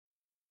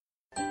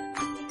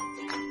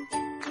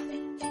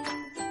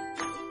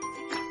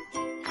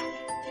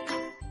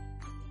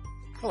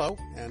Hello,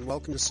 and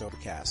welcome to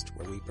SoberCast,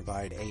 where we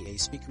provide AA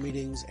speaker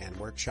meetings and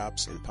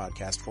workshops in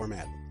podcast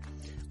format.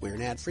 We're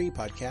an ad-free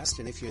podcast,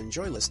 and if you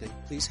enjoy listening,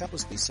 please help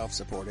us be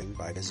self-supporting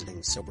by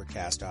visiting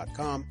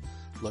Sobercast.com,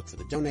 look for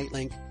the donate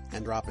link,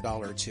 and drop $1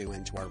 or $2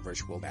 into our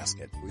virtual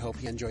basket. We hope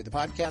you enjoy the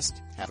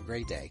podcast. Have a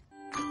great day.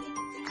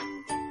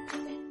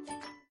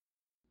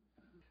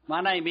 My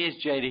name is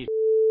J.D.,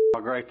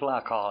 a grateful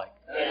alcoholic.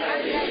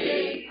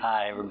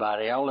 Hi,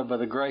 everybody. Only by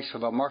the grace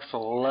of a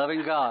merciful,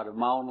 loving God of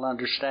my own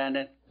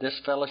understanding, this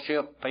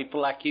fellowship, people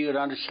like you that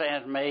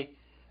understand me,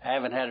 I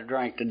haven't had a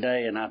drink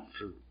today, and I'm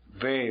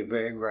very,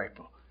 very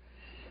grateful.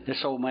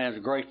 This old man's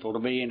grateful to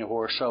be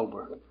anywhere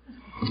sober.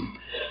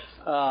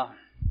 I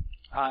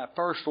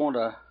first want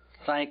to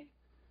thank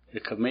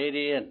the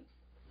committee and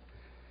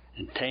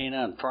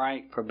Tina and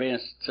Frank for being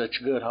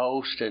such a good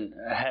host and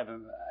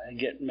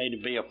getting me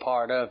to be a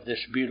part of this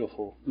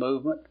beautiful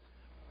movement.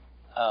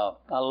 I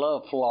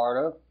love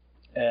Florida,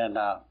 and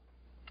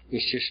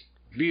it's just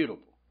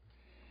beautiful.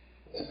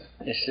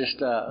 It's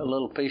just a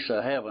little piece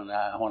of heaven.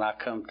 When I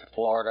come to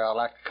Florida, I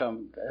like to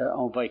come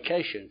on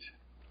vacations.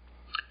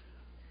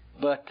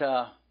 But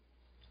my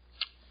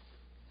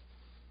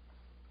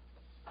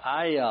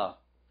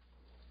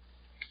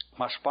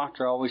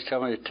sponsor always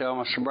tells me to tell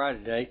my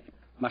sobriety date.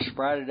 My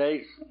sobriety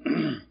date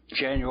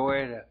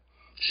January the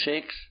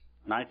 6th,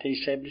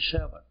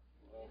 1977.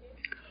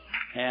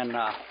 And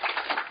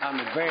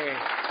I'm very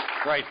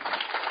grateful,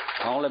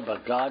 only by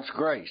God's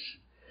grace.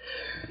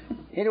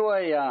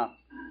 Anyway,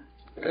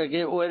 to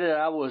get with it,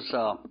 I was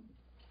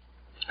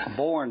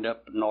born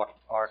up in North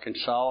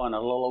Arkansas in a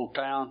little old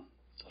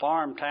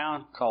farm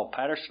town called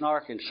Patterson,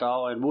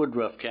 Arkansas in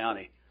Woodruff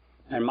County.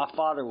 And my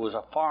father was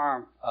a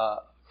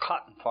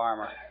cotton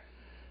farmer,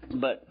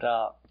 but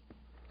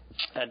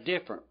a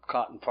different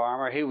cotton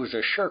farmer. He was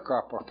a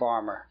sharecropper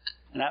farmer.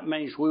 And that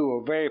means we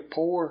were very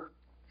poor,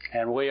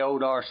 and we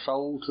owed our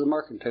soul to the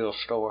mercantile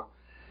store.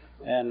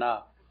 And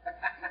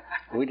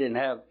we didn't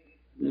have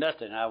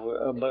nothing.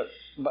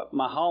 But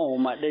my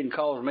home, it didn't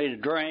cause me to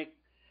drink.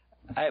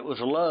 It was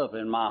love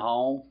in my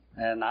home,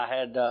 and I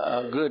had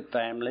a good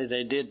family.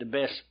 They did the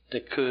best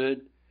they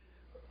could.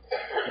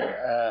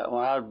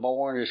 When I was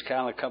born, it was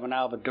kind of coming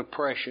out of a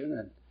depression,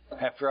 and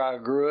after I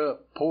grew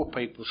up, poor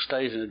people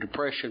stays in a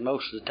depression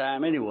most of the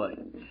time anyway.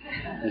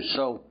 And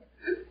so,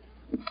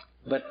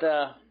 but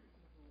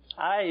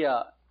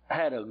I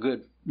had a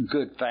good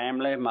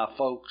family. My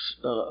folks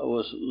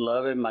was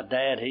loving. My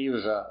dad, he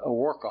was a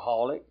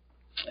workaholic.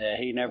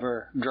 He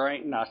never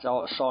drank, and I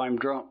saw him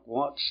drunk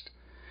once.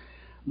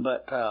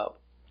 But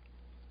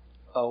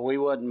we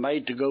wasn't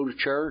made to go to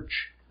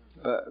church,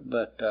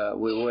 but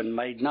we wasn't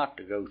made not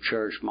to go to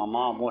church. My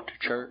mom went to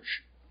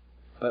church,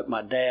 but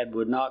my dad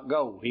would not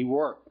go. He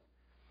worked.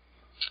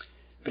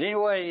 But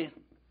anyway,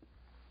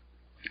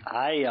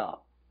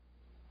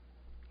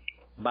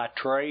 by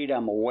trade,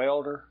 I'm a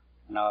welder,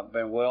 and I've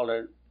been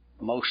welding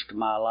most of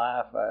my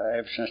life,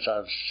 ever since I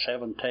was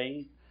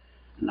 17,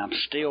 and I'm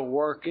still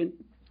working.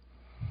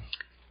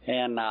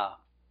 And I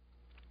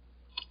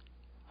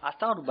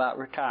thought about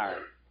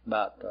retiring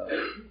about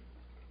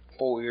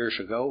 4 years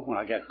ago when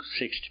I got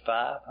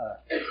 65.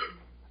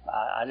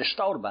 I just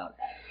thought about it.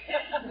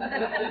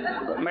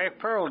 But Mary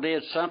Pearl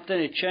did something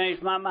that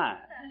changed my mind.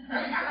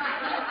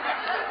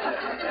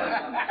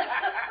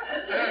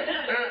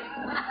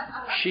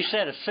 She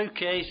set a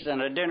suitcase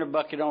and a dinner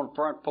bucket on the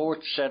front porch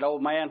and said,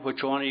 "Old man,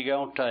 which one are you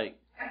going to take?"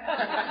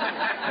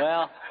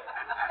 Well,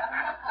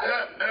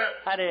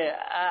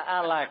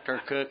 I liked her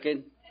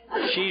cooking.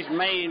 She's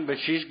mean, but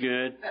she's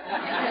good.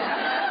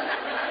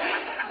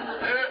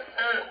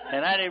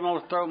 And I didn't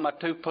want to throw my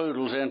 2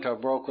 poodles into a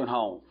broken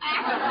home.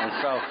 And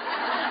so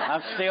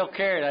I'm still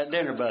carrying that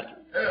dinner bucket.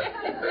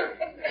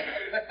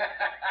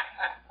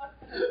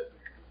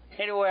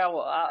 Anyway,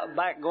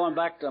 going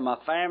back to my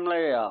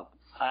family,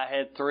 I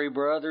had 3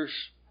 brothers,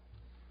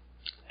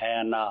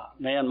 and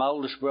me and my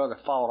oldest brother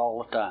fought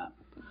all the time.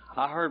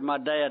 I heard my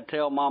dad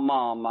tell my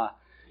mom, my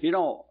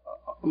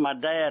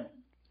dad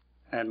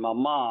and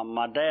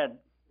my dad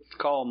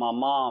called my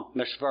mom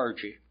Miss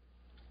Virgie,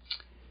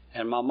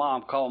 and my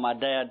mom called my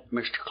dad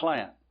Mr.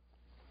 Clint.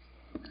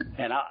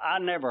 And I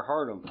never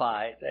heard them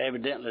fight.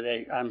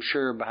 Evidently, I'm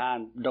sure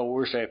behind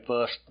doors they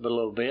fussed a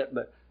little bit,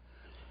 but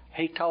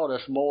he taught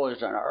us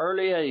boys at an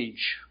early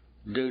age,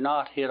 do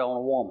not hit on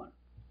a woman.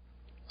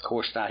 Of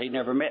course, now, he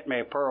never met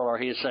Mary Pearl, or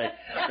he'd say,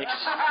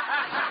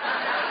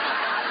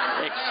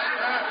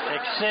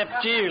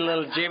 except you,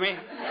 little Jimmy.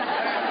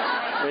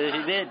 But he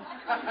didn't.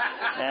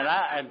 And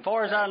as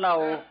far as I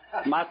know,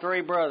 my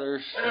 3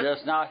 brothers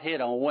does not hit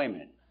on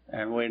women.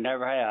 And we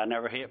never have. I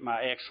never hit my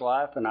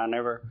ex-wife, and I've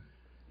never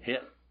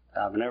hit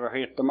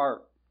the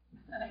Merc.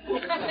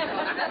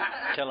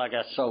 Until I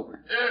got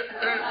sober.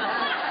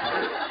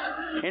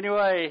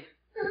 Anyway,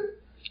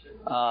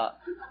 I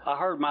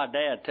heard my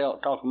dad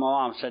talk to my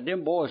mom, said,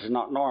 "Them boys are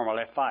not normal.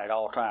 They fight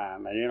all the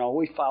time." And,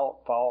 we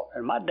fought.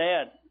 And my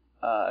dad,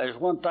 there's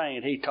one thing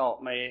that he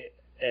taught me,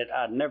 that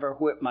I'd never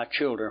whip my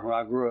children when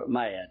I grew up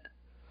mad.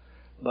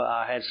 But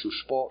I had some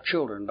spoiled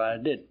children, but I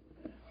didn't.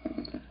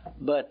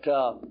 But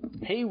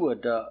he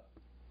would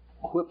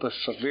whip us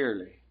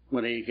severely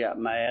when he got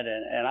mad,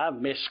 and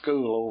I've missed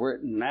school over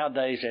it, and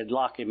nowadays they'd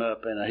lock him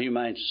up in a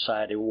Humane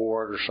Society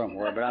ward or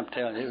somewhere, but I'm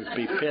telling you, it would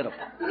be pitiful.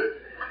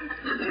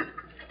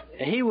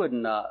 He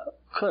wouldn't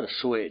cut a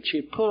switch.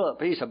 He'd pull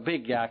up, he's a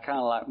big guy, kind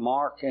of like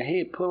Mark, and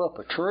he'd pull up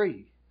a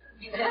tree.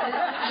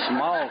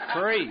 Small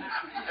tree.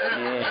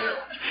 Yeah.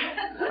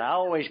 I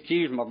always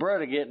accused my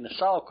brother getting the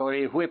saw because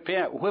he'd whip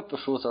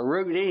us with a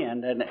root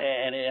end, and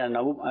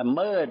a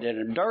mud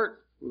and a dirt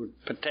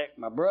would protect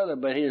my brother,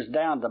 but he was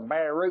down to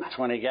bare roots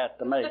when he got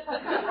to me.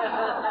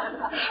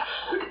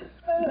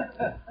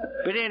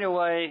 But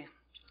anyway,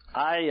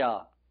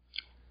 I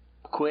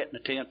quit in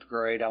the 10th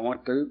grade. I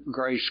went through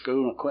grade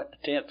school and quit in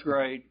the 10th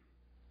grade,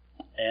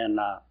 and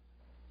I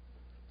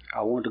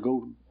wanted to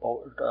go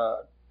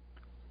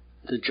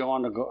to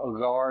join the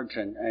guards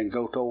and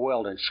go to a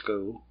welding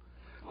school,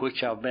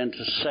 which I've been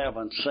to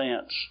 7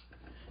 since.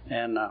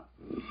 And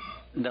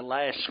the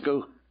last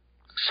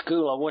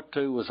school I went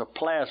to was a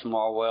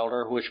plasma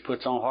welder, which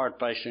puts on hard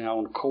facing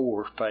on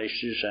core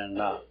faces and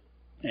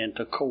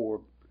into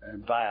core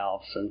and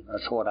valves, and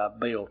that's what I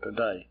build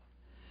today.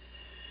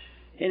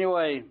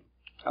 Anyway,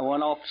 I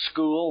went off to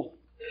school,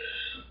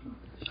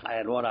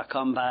 and when I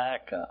come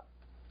back,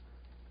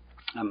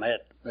 I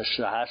met this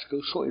high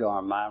school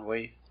sweetheart of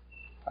mine.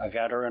 I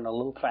got her in a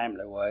little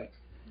family way,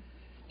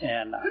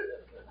 and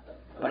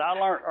but I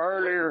learned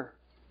earlier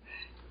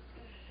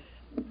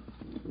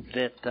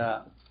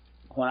that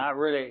when I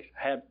really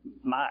had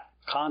my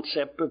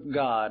concept of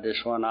God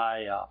is when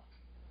I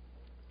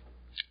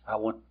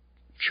went to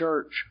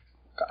church.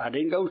 I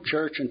didn't go to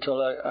church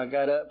until I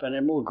got up, and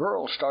then little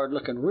girls started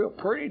looking real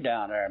pretty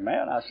down there,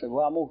 man. I said,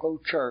 well, I'm going to go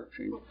to church.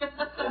 And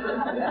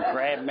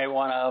grabbed me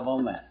one of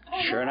them, and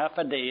sure enough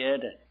I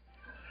did. And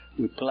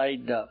we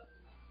played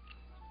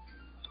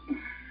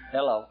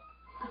Hello.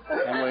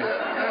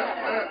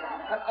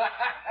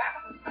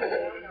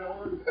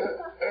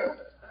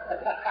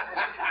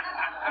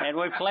 And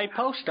we played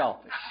post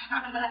office,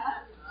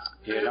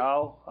 you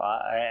know,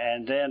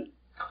 and then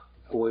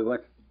we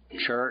went to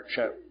church.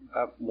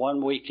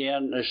 One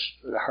weekend,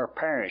 her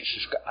parents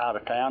was out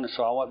of town, and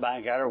so I went by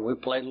and got her. We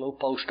played a little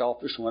post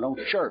office and went on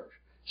to church,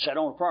 sat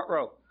on the front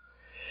row.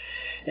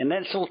 And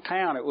then this little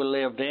town that we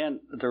lived in,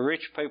 the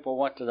rich people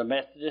went to the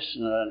Methodist,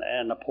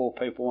 and the poor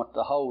people went to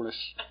the Holiness.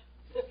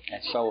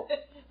 And so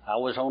I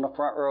was on the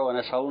front row in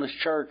this Holiness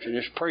church, and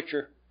this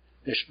preacher,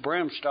 this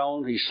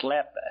brimstone, he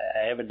slapped,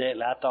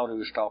 evidently, I thought he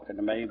was talking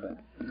to me, but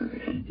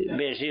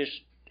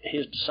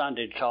his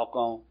Sunday talk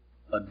on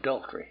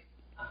adultery.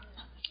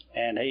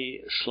 And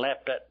he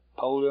slapped that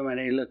podium, and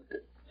he looked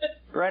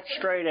right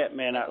straight at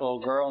me and that little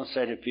girl and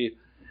said, if you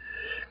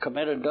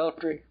commit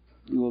adultery,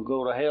 you will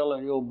go to hell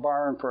and you'll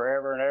burn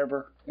forever and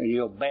ever, and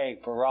you'll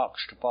beg for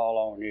rocks to fall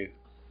on you.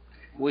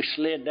 We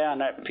slid down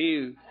that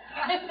pew.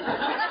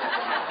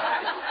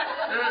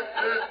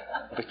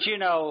 But you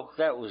know,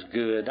 that was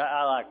good.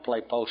 I like to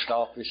play post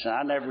office,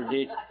 and I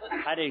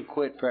didn't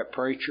quit for that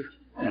preacher,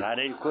 and I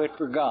didn't quit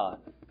for God.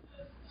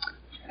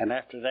 And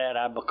after that,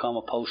 I become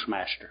a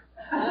postmaster.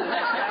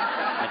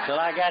 Until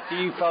I got to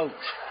you folks.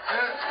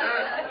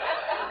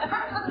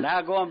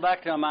 Now going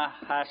back to my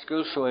high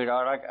school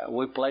sweetheart,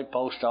 we played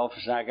post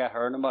office, and I got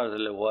her in a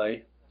motherly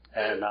way.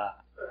 And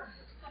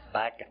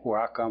back where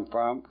I come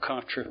from,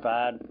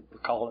 countrified, we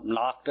call it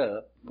knocked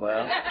up.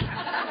 Well,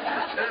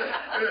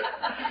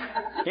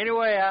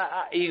 anyway,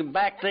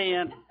 back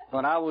then,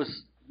 when I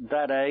was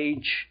that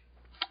age,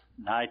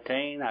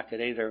 19,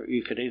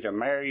 you could either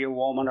marry a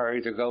woman or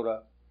either go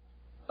to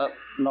up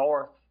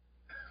north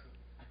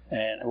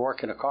and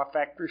work in the car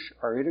factories,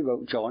 or either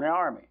go join the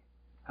army.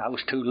 I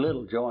was too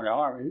little to join the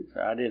army.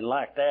 I didn't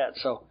like that,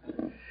 so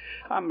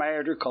I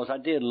married her because I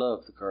did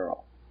love the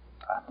girl.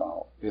 I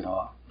thought,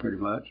 pretty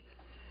much.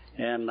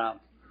 And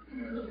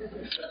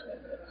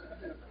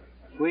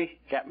we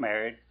got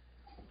married.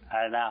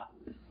 And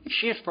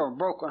she's from a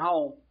broken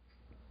home,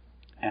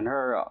 and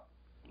her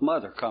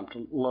mother come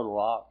to Little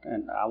Rock,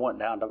 and I went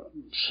down to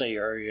see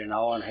her, and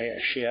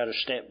she had a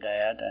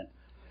stepdad, and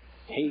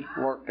he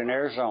worked in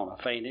Arizona,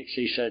 Phoenix.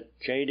 He said,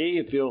 J.D.,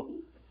 if you'll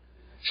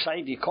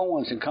save your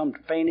coins and come to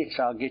Phoenix,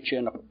 I'll get you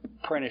an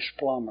apprentice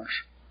plumber.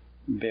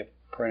 Be an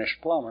apprentice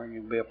plumber, and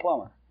you'll be a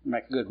plumber.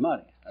 Make good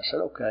money. I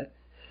said, okay.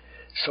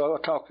 So I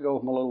talked it over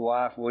with my little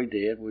wife, and we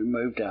did. We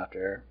moved out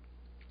there.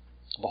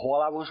 But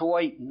while I was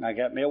waiting, I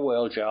got me a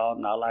weld job,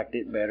 and I liked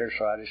it better,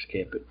 so I just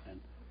kept it.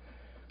 And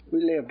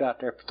we lived out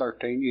there for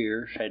 13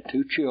 years, had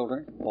 2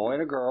 children, a boy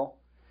and a girl.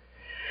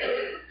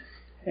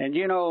 And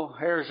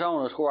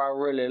Arizona is where I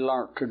really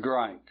learned to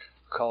drink,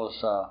 because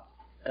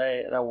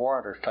the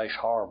water tastes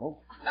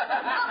horrible.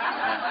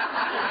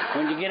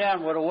 When you get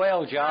out with a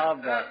weld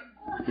job,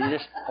 you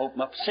just open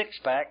up a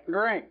 6-pack and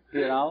drink,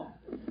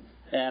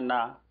 And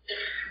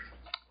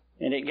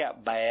it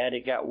got bad,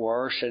 it got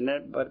worse,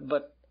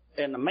 but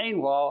in the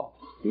meanwhile,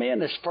 me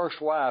and this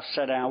first wife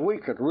sat down. We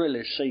could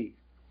really see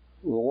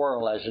the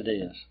world as it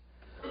is.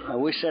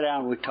 And we sat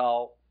down and we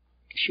talked.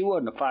 She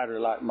wasn't a fighter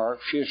like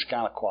Merck. She was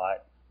kind of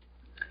quiet.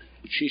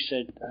 She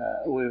said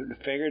we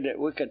figured that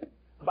we could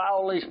buy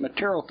all these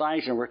material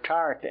things and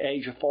retire at the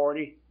age of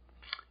 40.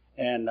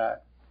 And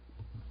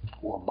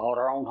we bought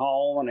our own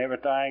home and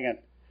everything, and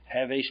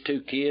have these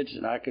 2 kids,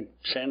 and I could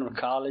send them to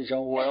college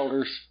on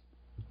welder's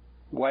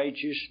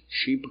wages.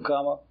 She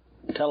become a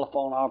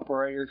telephone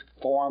operator,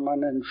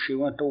 foreman, and she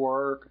went to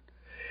work.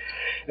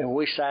 And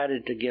we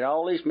decided to get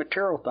all these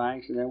material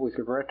things, and then we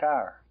could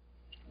retire.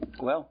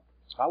 Well,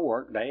 I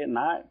worked day and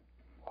night,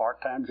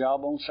 part-time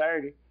job on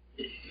Saturday.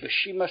 But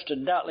she must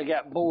have doubtly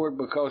got bored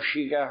because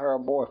she got her a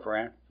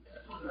boyfriend.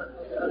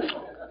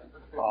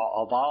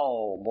 Of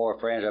all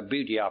boyfriends, a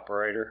beauty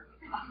operator.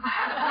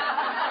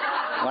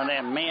 One of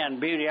them men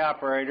beauty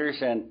operators,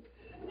 and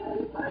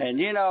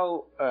you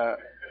know,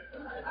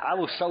 I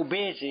was so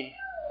busy,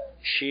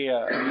 she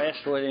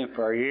messed with him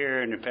for a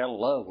year and fell in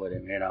love with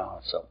him, you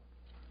know. So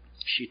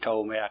she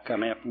told me, I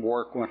come in from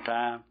work one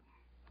time.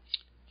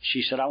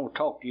 She said, I want to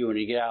talk to you when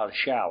you get out of the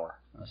shower.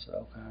 I said,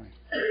 okay.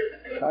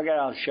 So I got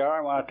out of the shower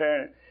and went out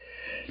there.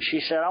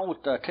 She said, I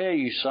want to tell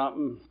you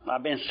something.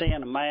 I've been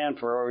seeing a man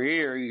for a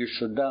year. You're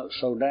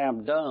so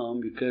damn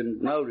dumb you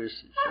couldn't notice.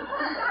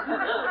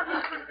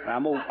 I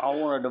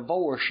want a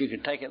divorce. You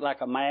can take it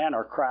like a man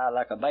or cry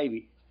like a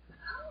baby.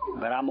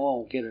 But I'm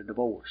going to get a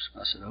divorce.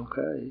 I said,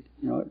 okay.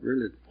 You know, it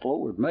really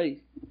floored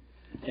me.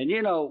 And,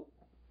 you know,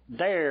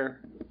 there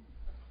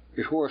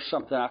is where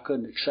something I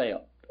couldn't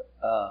accept.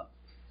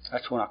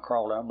 That's when I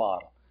crawled in a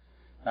bottle.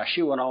 Now,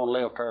 she went on and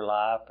lived her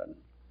life, and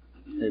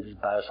it was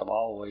about as it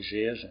always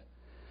is.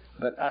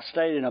 But I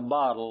stayed in a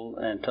bottle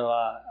until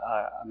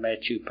I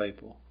met you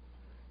people.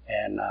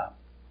 And I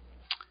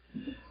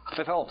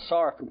felt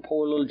sorry for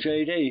poor little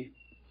J.D.,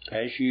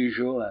 as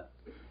usual.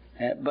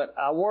 But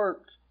I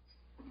worked,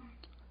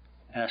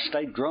 and I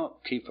stayed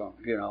drunk to keep him,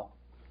 you know,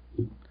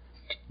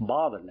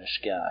 bothering this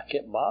guy. I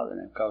kept bothering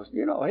him because,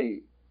 you know,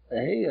 he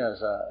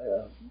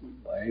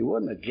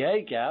wasn't a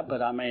gay guy,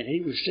 but I mean,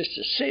 he was just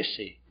a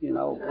sissy, you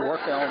know,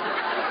 working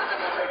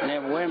on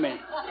them women.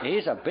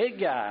 He's a big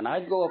guy, and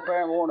I'd go up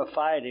there and want to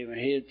fight him, and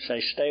he'd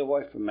say, stay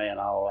away from me and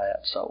all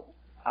that. So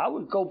I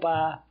would go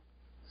by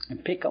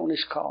and pick on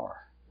his car.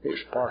 It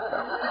was parked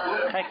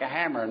up. Take a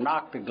hammer and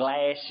knock the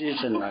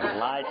glasses and the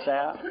lights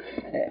out.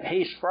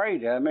 He's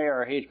afraid of me,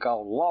 or he'd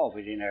call the law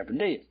if he never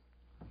did.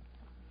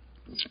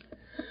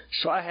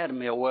 So I had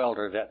me a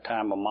welder at that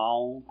time of my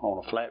own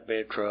on a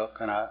flatbed truck,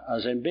 and I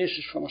was in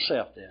business for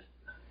myself then.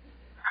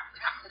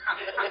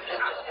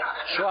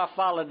 So I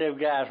followed them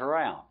guys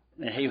around,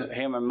 and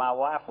him and my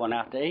wife went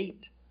out to eat.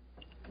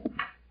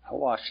 I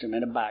watched him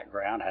in the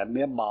background, had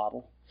me a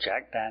bottle,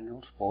 Jack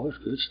Daniels, boy, it's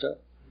good stuff.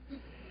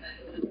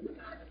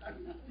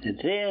 And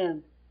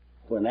then,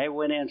 when they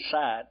went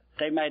inside,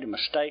 they made a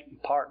mistake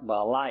and parked by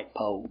a light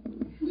pole.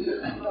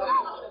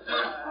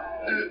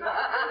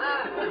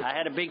 I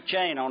had a big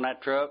chain on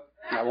that truck.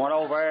 I went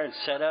over there and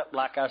set up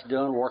like I was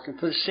doing, working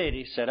for the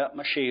city, set up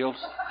my shields.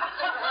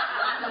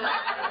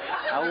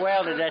 I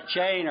welded that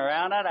chain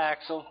around that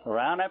axle,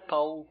 around that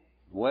pole,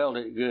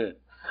 welded it good.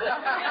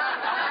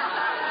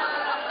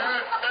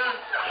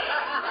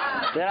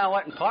 Then I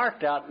went and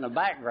parked out in the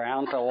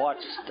background to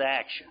watch the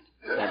action.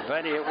 And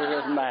buddy, it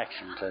was some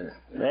action too.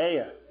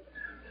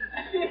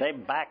 They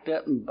backed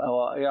up and,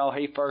 you know,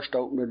 he first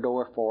opened the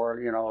door for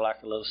her, you know,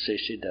 like a little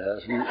sissy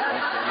does.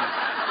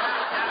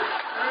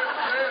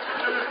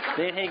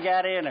 Then he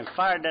got in and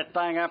fired that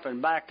thing up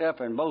and backed up,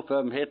 and both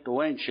of them hit the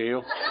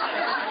windshield.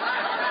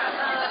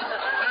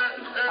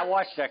 I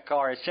watched that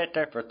car. It sat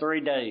there for 3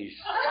 days.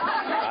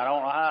 I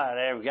don't know how it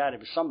ever got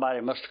it, but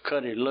somebody must have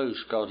cut it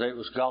loose because it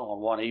was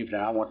gone one evening.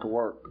 I went to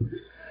work.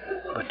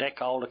 But they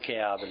called a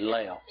cab and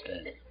left.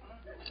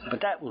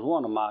 But that was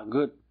one of my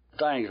good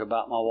things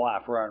about my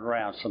wife running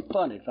around, some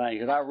funny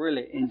things that I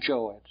really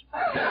enjoyed.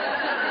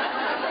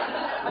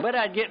 But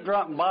I'd get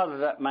drunk and bother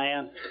that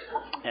man,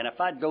 and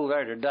if I'd go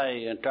there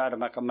today and try to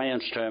make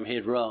amends to him,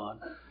 he'd run.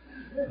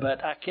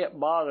 But I kept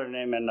bothering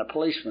him, and the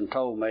policeman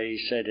told me,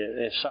 he said,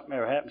 if something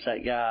ever happens to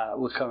that guy,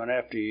 we're coming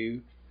after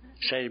you.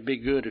 He said it'd be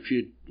good if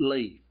you'd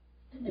leave.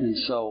 And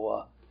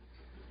so,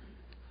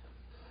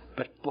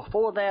 but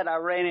before that, I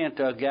ran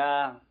into a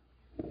guy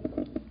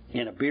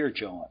in a beer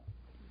joint.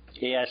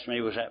 He asked me,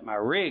 was that my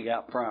rig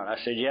out front? I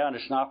said, yeah, and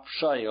it's not for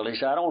sale. He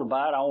said, I don't want to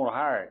buy it, I want to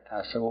hire it.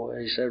 I said, well,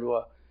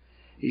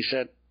 he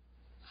said,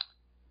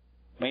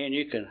 man,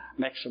 you can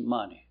make some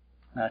money.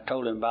 And I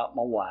told him about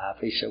my wife.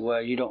 He said,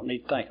 well, you don't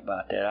need to think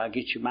about that. I'll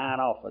get your mind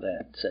off of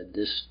that. I said,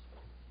 this,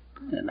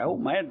 and the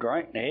old man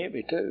drank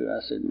heavy too. I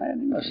said,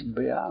 man, he must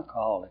be an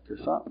alcoholic or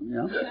something, you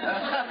know.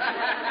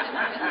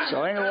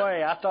 So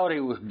anyway, I thought he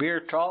was beer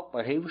talk,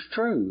 but he was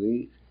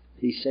true.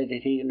 He said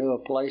that he knew a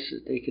place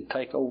that he could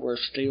take over a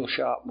steel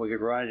shop. We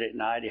could run it at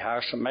night. He'd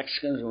hire some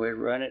Mexicans, and we'd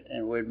run it,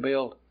 and we'd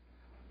build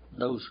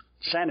those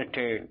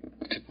sanitary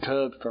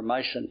tubs for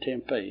Mason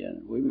Tempe,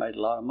 and we made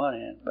a lot of money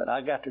in it. But I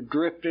got to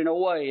drifting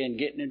away and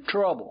getting in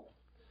trouble.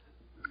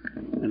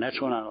 And that's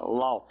when the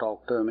law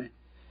talked to me.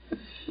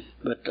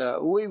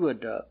 But we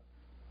would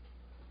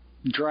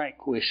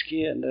drank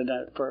whiskey, and then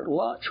for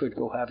lunch we'd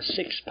go have a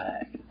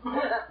 6-pack.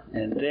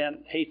 And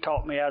then he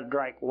taught me how to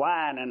drink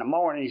wine in the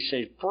morning. He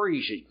said,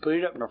 freeze it, put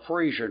it up in the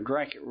freezer and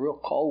drink it real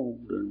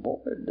cold. And boy,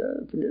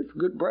 it's a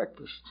good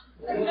breakfast.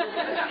 Then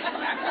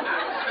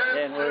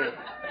we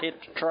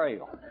hit the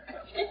trail.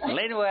 Well,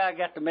 anyway, I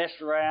got to mess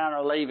around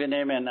or leaving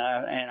him, and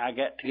I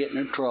got to getting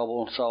in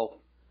trouble. So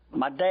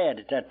my dad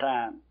at that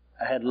time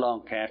had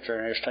lung cancer,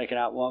 and he was taking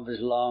out one of his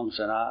lungs,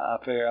 and I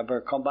figured I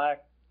better come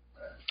back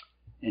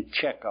and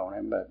check on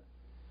him. But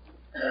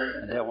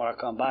and then when I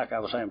come back, I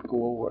was able to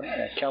go over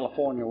to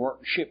California, work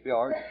in the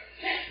shipyard.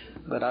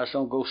 But I was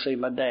going to go see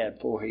my dad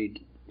before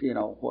he'd,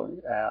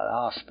 went out of the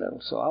hospital.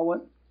 So I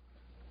went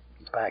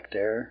back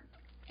there,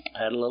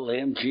 had a little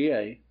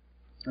MGA.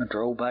 I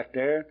drove back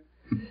there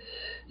and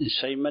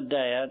see my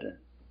dad.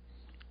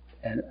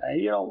 And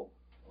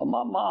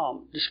my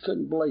mom just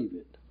couldn't believe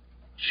it.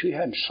 She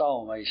hadn't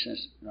saw me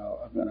since,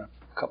 a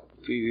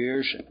few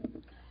years.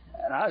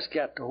 And I just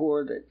got to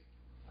where that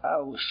I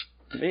was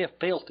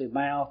filthy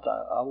mouth.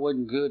 I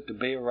wasn't good to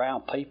be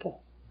around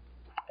people.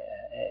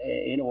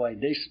 Anyway,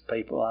 decent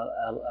people.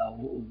 I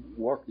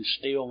worked in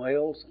steel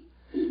mills.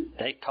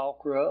 They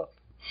talked rough.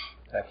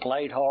 They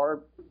played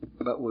hard,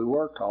 but we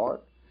worked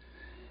hard.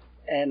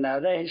 And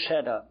they just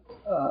had a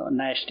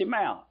nasty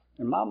mouth.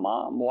 And my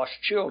mom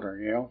watched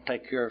children,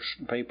 take care of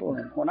some people.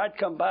 And when I'd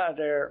come by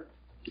there,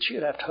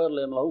 she'd have to huddle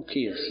them little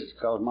kids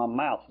because my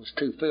mouth was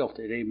too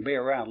filthy to even be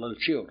around little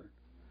children.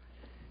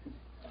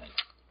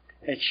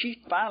 And she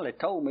finally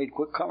told me to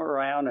quit coming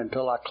around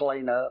until I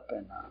clean up,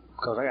 and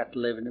because I got to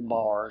live in the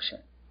bars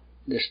and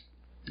just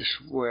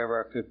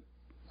wherever I could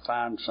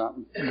find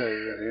something to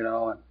do,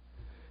 and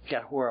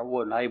got where I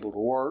wasn't able to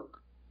work.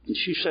 And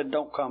she said,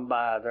 "Don't come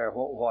by there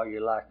while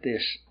you're like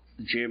this,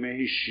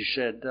 Jimmy." She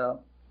said,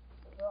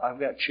 "I've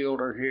got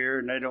children here,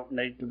 and they don't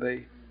need to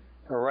be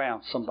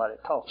around somebody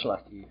that talks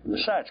like you.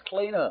 Besides,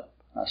 clean up."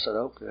 I said,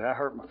 "Okay." I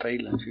hurt my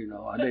feelings,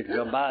 I need to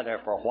go by there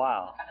for a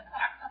while.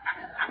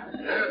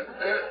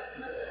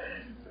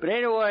 But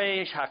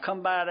anyway, I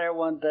come by there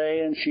one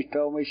day, and she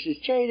told me, she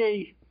says,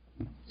 "JD,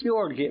 you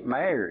ought to get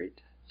married."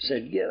 I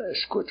said, "Yeah,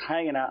 let's quit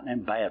hanging out in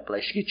them bad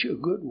places. Get you a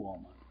good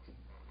woman."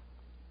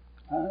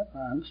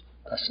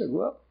 I said,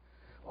 "Well,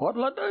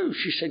 what'll I do?"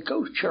 She said,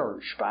 "Go to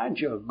church. Find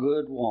you a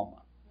good woman."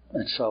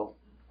 And so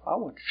I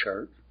went to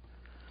church.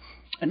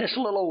 And this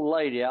little old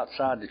lady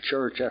outside the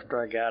church after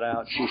I got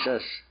out, she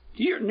says,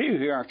 "You're new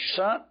here, aren't you,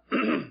 son?"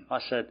 I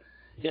said,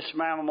 "Yes,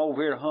 ma'am, I'm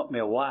over here to hunt me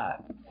a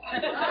wife."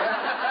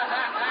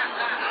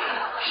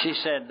 She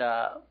said,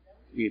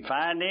 "You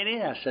find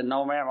any?" I said,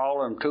 "No, ma'am,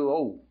 all of them too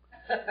old."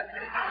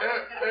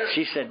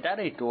 She said, "That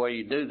ain't the way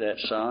you do that,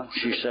 son."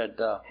 She said,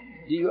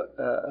 you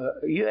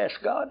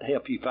ask God to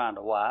help you find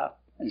a wife."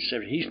 And she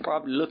said, "He's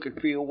probably looking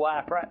for your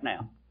wife right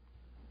now."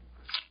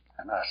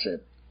 And I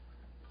said,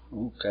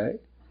 "Okay."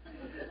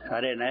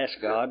 I didn't ask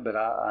God, but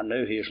I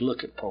knew He was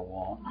looking for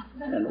one.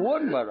 And it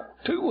wasn't but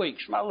 2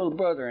 weeks, my little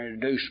brother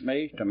introduced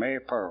me to Mary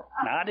Pearl.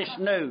 Now, I just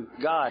knew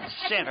God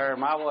sent her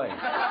my way.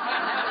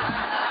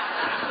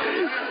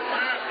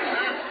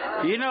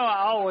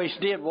 I always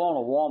did want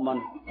a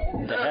woman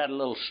that had a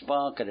little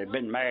spunk and had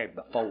been married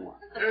before.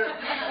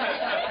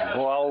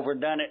 Boy, I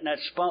overdone it in that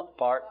spunk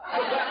part.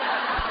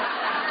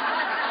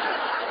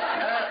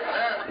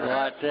 Well,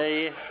 I tell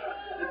you,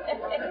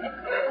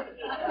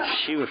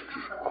 she was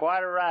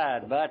quite a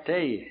ride, but I tell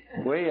you,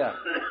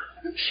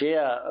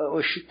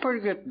 she's pretty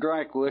good to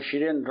drink with. She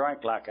didn't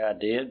drink like I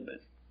did,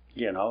 but,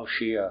 she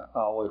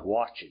always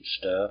watching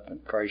stuff and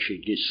afraid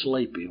she'd get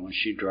sleepy when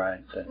she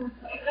drank.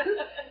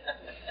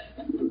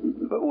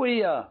 But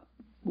we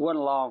went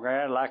along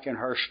there, like in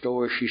her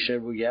story, she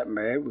said we got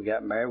married. We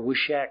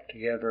shacked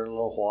together a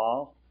little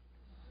while.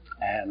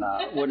 And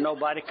wouldn't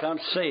nobody come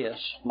to see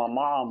us. My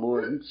mom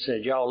wouldn't.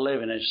 Said, "Y'all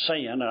living in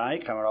sin, and I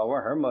ain't coming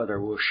over." Her mother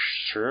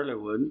surely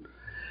wouldn't.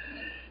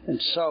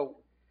 And so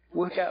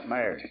we got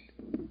married.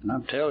 And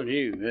I'm telling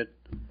you,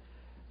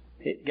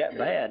 it got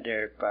bad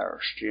there at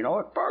first.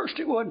 At first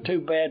it wasn't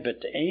too bad,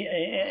 but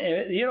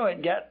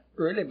it got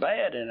really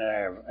bad in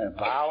there. And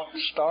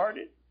violence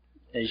started.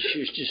 And she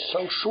was just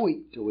so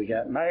sweet till we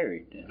got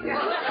married. The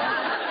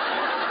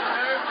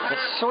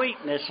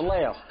sweetness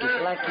left.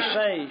 Just like you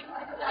say,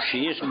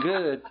 she isn't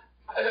good.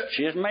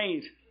 She is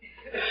mean.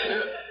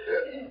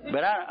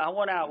 But I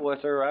went out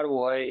with her right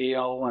away,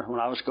 when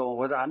I was going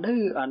with her. I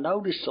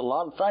noticed a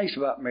lot of things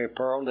about Mary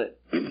Pearl that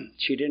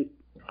she didn't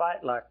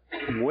fight like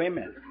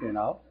women, And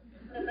of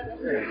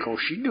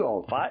course, she do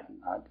all the fighting.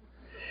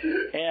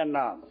 And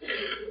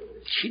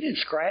she didn't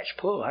scratch,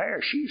 pull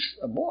hair. She'd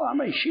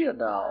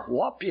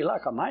whop you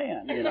like a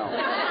man,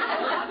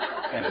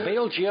 and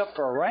build you up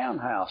for a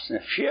roundhouse. And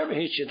if she ever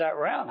hits you that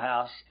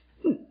roundhouse,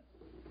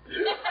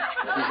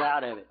 she's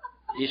out of it.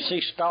 You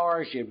see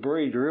stars, you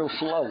breathe real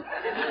slow.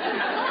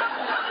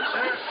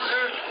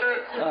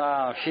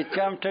 She'd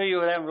come to you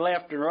with them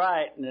left and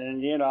right, and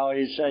then,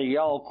 you'd say,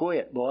 "Y'all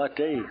quit," boy, I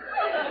tell you.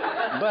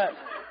 But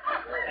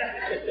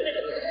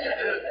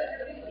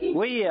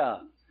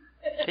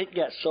it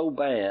got so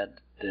bad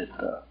that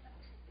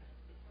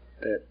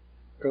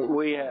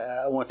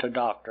I went to the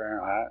doctor,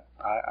 and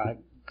I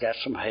got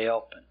some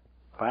help, and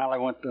finally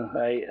went to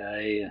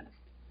AA.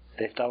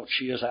 They thought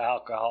she was an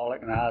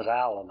alcoholic, and I was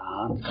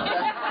al-anon.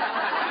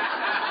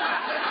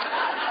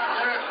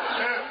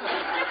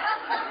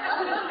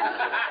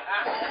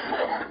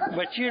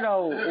 But you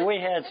know, we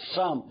had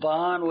some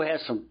fun. We had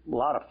a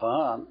lot of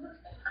fun.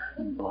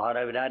 A lot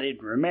of it I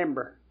didn't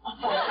remember.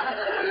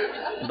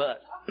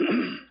 But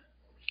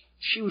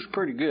she was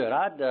pretty good.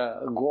 I'd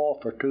go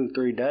off for 2 or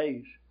 3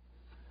 days.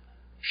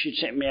 She'd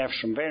sent me after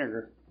some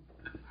vinegar,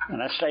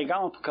 and I'd stay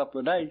gone for a couple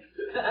of days.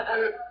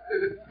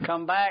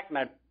 Come back, and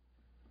I'd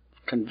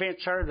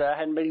convince her that I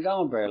hadn't been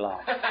gone very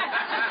long.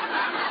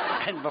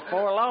 And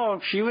before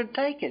long, she would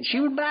take it. She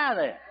would buy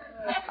that.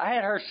 I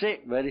had her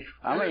sick, buddy.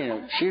 I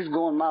mean, she was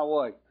going my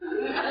way.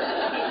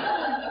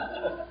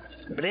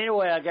 But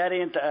anyway, I got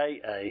into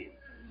AA,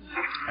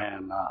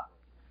 and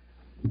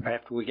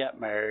after we got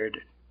married,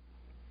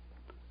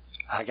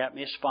 I got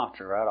me a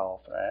sponsor right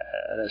off.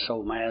 This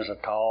old man's a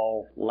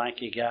tall,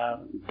 lanky guy,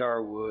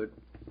 Durwood,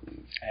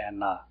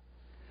 and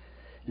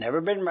never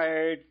been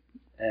married,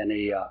 and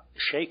he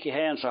shake your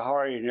hand so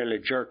hard he nearly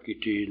jerk you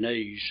to your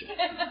knees.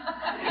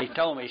 He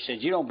told me, he said,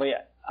 I'm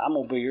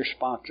going to be your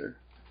sponsor.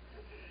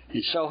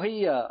 And so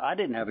I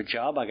didn't have a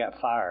job. I got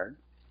fired.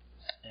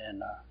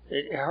 And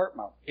it hurt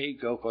my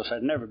ego because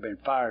I'd never been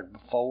fired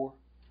before.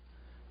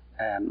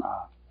 And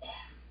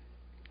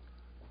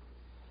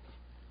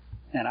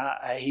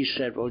he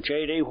said, well,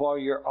 J.D., while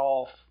you're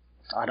off,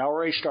 I'd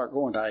already started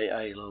going to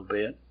AA a little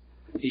bit.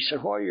 He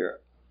said, while you're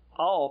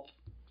off,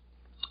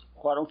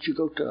 why don't you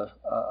go to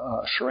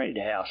a serenity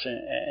house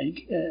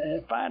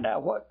and find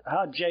out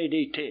how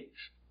J.D.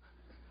 ticks?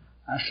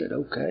 I said,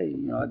 okay.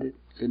 You know, I didn't.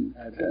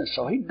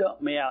 So he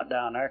dumped me out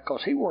down there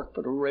because he worked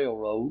for the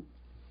railroad,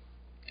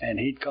 and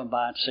he'd come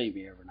by and see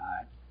me every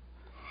night.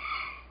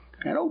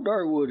 And old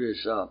Durwood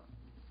is,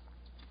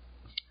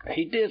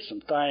 he did some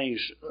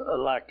things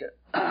like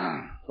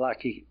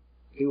he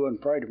wasn't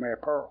afraid of Mary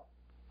Pearl.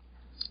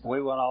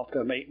 We went off to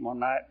a meeting one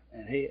night,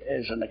 and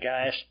the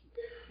guy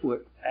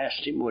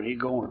asked him would he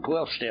go on a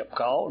 12-step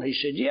call, and he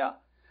said, yeah.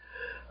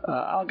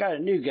 I got a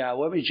new guy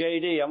with me,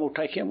 J.D. I'm going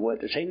to take him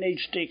with us. He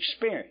needs the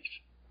experience.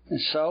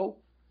 And so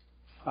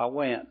I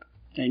went.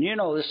 And you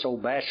know, this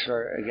old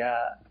bachelor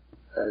guy,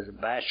 as a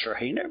bachelor,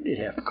 he never did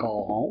have to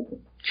call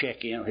home,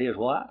 check in with his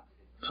wife.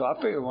 So I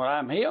figured when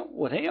I'm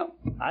with him,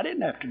 I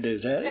didn't have to do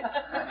that.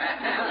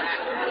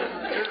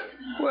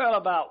 Well,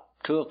 about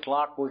 2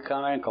 o'clock, we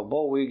come in, because,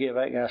 boy, we get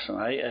back, got some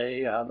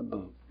AA out of the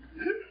boot.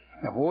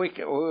 And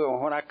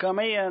when I come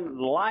in,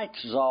 the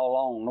lights is all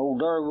on.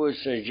 Old Durwood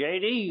says,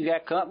 J.D., you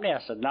got company?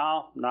 I said,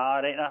 no,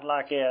 it ain't nothing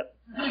like that.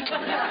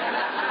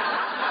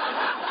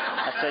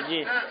 I said,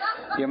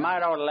 you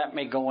might ought to let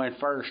me go in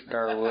first,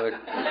 Durwood.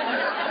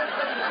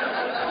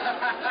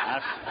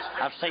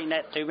 I've seen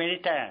that too many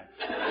times.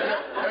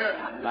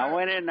 And I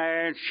went in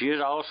there, and she was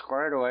all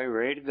squared away,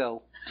 ready to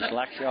go, just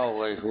like she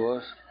always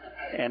was.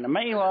 And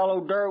meanwhile,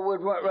 old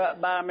Durwood went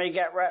right by me,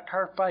 got right to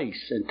her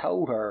face, and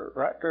told her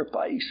right to her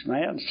face,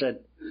 man, said,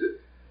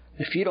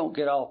 if you don't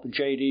get off of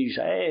J.D.'s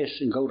ass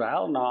and go to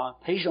al-anon,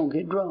 he's going to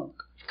get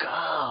drunk.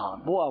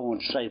 God, boy, I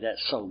want to say that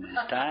so many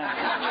times.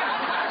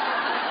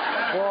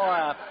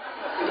 Boy,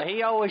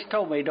 he always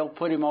told me don't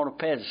put him on a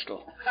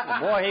pedestal.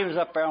 Boy, he was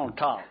up there on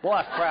top. Boy,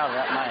 I was proud of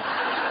that man.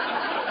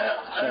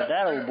 Said,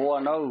 that old boy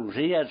knows.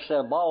 He had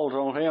some balls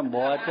on him,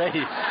 boy, I tell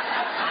you.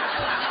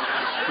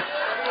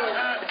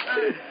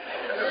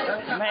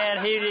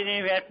 Man, he didn't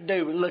even have to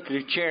do but look at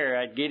the chair.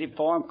 I'd get him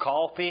for him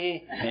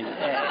coffee, and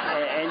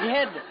you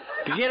had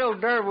to get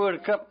old Durwood a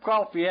cup of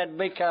coffee. You had to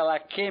be kind of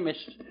like a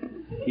chemist.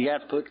 You got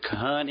to put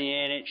honey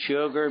in it,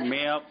 sugar,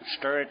 milk,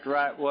 stir it the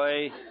right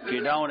way. If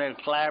you don't, it'll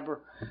clabber.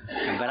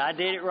 But I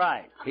did it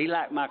right. He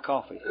liked my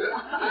coffee.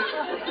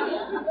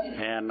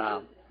 And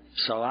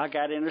so I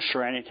got in the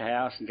serenity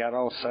house and got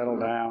all settled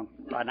down.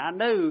 And I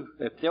knew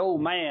if the old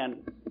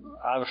man,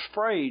 I was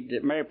afraid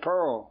that Mary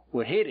Pearl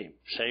would hit him.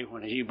 See,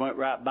 when he went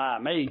right by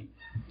me,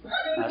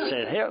 I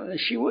said, hell,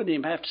 she wouldn't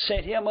even have to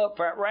set him up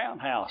for that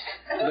roundhouse.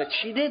 But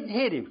she didn't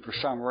hit him for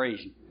some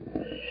reason.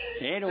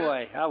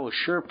 Anyway, I was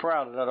sure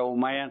proud of that old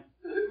man.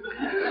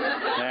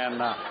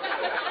 And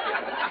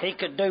he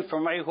could do for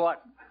me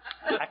what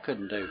I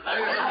couldn't do.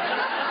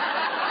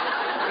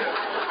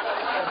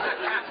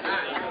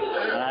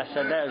 And I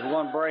said, that was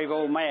one brave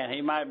old man.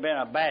 He might have been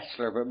a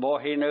bachelor, but boy,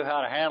 he knew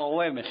how to handle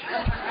women.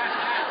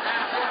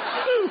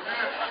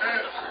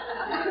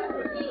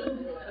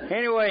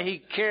 Anyway, he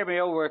carried me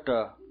over at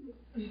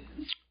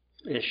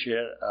this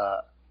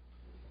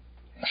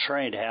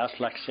serenity house,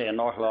 like I said,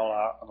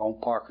 Northwell on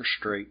Parker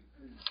Street.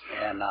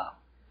 And I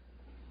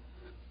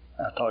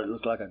thought it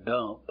looked like a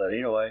dump, but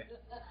anyway,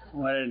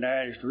 went in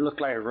there. It looked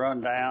like a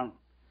rundown.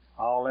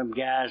 All them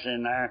guys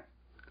in there.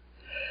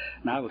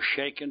 And I was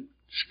shaking,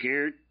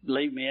 scared to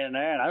leave me in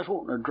there, and I was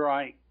wanting a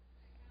drink,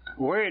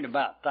 worried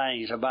about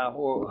things, about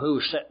who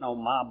was sitting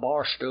on my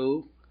bar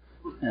stool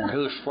and who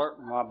was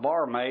flirting with my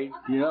barmaid.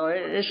 You know,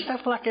 it's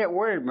stuff like that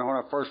worried me when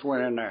I first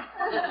went in there.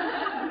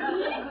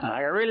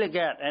 I really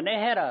got, and they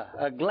had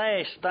a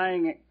glass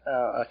thing,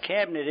 a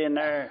cabinet in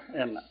there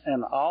in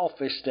the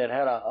office that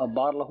had a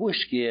bottle of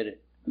whiskey in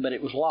it, but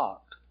it was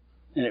locked.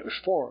 And it was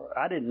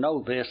I didn't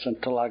know this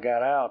until I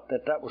got out,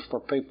 that was for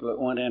people that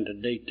went into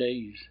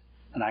DTs.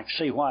 And I can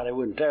see why they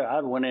wouldn't tell. I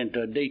went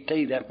into a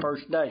DT that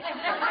first day.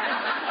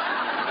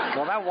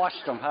 Well, I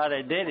watched them how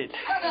they did it.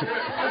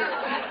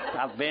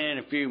 I've been in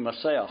a few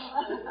myself.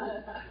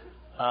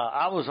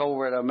 I was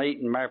over at a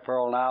meeting, Mary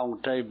Pearl and I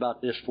want to tell you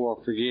about this before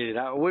I forget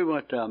it. We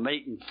went to a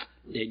meeting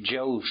at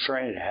Joe's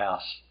Serenity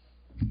House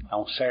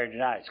on Saturday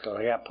nights because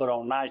I got put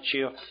on night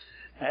shift.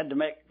 I had to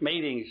make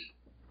meetings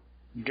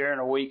during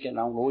the week and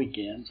on the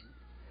weekends.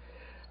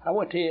 I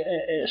went to,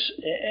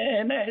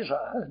 and there's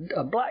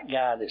a black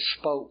guy that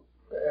spoke.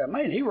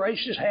 Man, he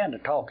raised his hand to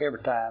talk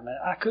every time, and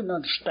I couldn't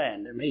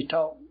understand him. He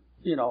talked,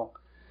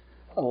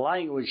 a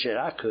language that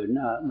I couldn't.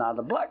 Now,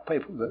 the black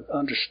people could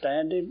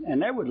understand him,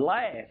 and they would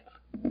laugh.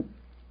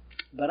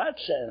 But I'd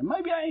say,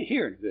 maybe I ain't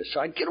hearing good,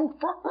 so I'd get on the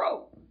front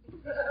row.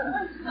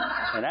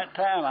 And that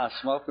time I was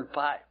smoking a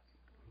pipe.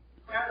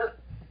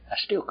 I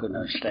still couldn't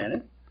understand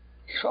it.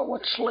 So I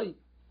went to sleep,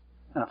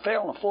 and I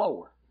fell on the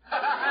floor.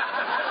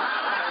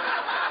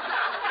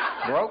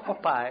 Broke my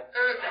pipe.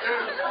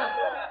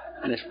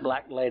 And this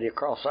black lady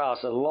across the aisle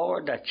said,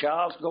 Lord, that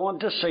child's going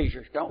to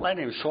seizures. Don't let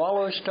him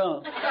swallow his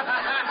tongue.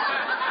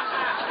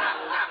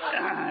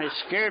 It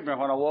scared me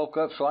when I woke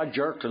up, so I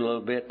jerked a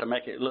little bit to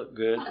make it look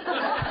good.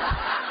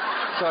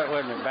 So it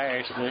wouldn't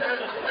embarrass me.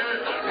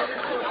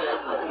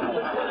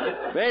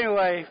 But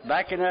anyway,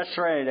 back in that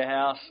Serenity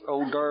House,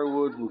 old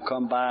Durwood would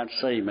come by and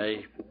see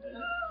me.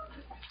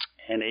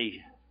 And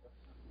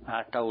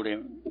I told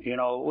him,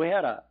 we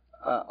had a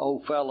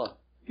old fella.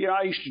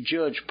 I used to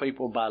judge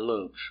people by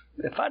looks.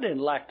 If I didn't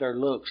like their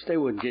looks, they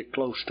wouldn't get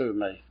close to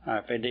me.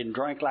 If they didn't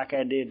drink like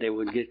I did, they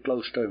wouldn't get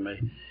close to me.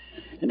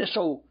 And this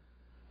old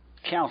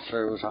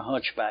counselor was a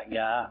hunchback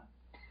guy.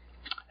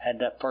 Had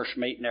that first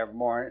meeting every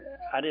morning.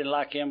 I didn't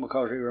like him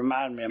because he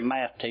reminded me of a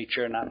math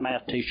teacher, and that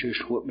math teacher used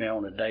to whip me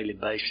on a daily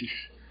basis.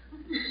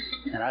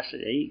 And I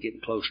said, he ain't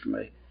getting close to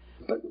me.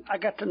 But I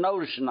got to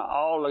noticing that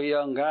all the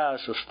young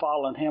guys was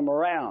following him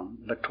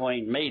around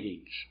between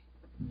meetings.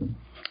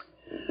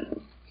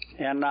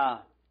 And,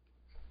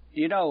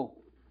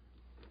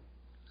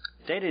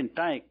 they didn't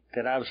think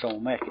that I was going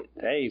to make it.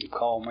 They even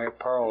called Mary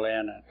Pearl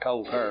in and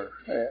told her.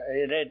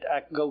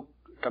 I could go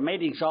to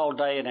meetings all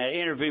day, and they'd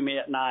interview me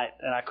at night,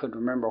 and I couldn't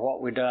remember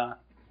what we done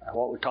or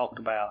what we talked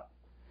about.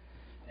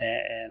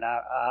 And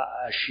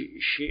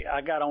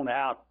I got on the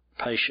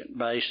outpatient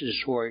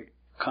basis where he'd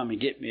come and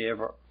get me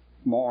every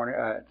morning,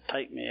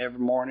 take me every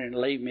morning and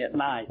leave me at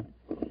night.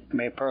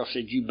 Mary Pearl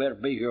said, you better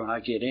be here when I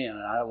get in.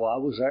 And I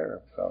was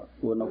there. So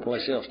there wasn't no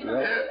place else to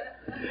go.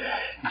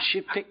 And she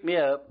picked me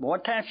up.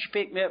 One time she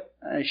picked me up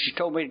and she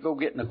told me to go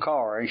get in the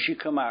car. And she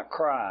come out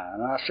crying.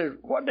 And I said,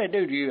 what'd they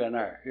do to you in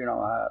there?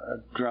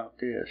 I drunk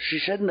this. She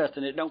said,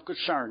 nothing. It don't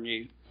concern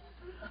you.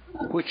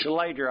 Which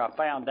later I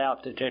found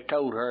out that they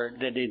told her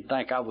they didn't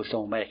think I was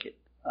going to make it.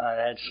 I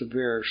had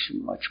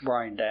much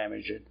brain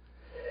damage.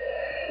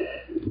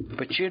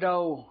 But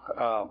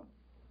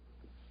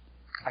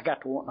I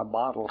got to wanting a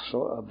bottle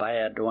so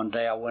bad. One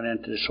day I went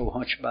into this old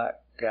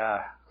hunchback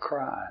guy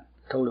crying.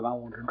 Told him I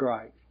wanted to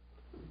drink.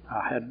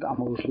 I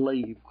almost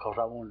leave because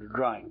I wanted to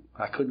drink.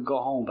 I couldn't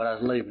go home, but I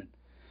was leaving.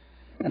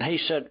 And he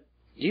said,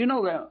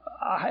 that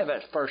I have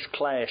that first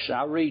class, and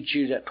I read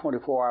you that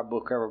 24-hour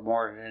book every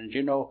morning, and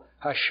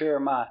I share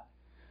my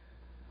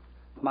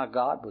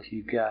God with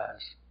you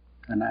guys.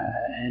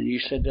 And you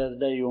said the other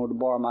day you wanted to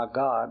borrow my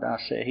God.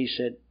 He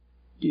said,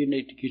 you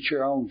need to get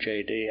your own,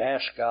 J.D.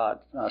 Ask God.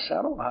 And I said,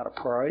 I don't know how to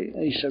pray.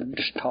 He said,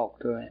 just talk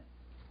to him.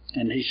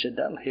 And he said,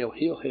 he'll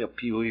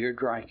help you with your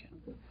drinking.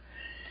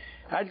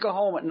 I'd go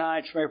home at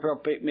night, Mary Pearl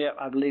pick me up,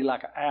 I'd leave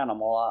like an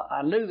animal.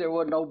 I knew there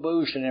wasn't no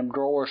booze in them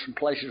drawers and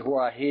places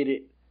where I hid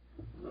it,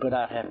 but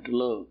I'd have to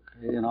look,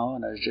 and it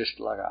was just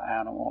like an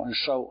animal. And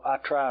so I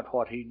tried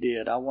what he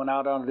did. I went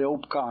out under the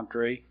old pecan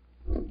tree,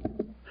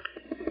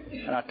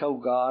 and I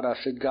told God, I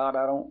said, God,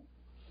 I don't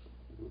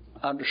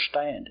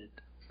understand it.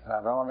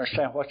 I don't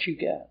understand what you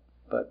got,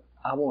 but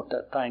I want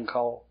that thing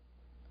called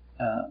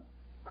AA,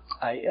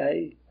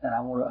 and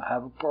I want to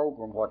have a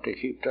program, what they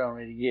keep telling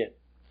me to get.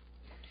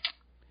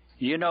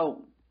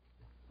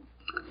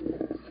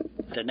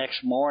 The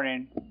next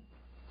morning,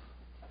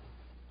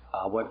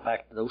 I went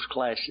back to those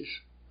classes.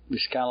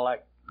 It's kind of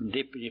like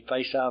dipping your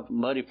face out of a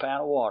muddy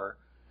pan of water.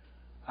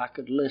 I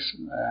could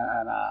listen,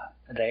 and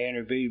they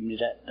interviewed me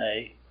that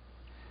day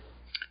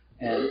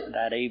and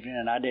that evening,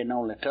 and I didn't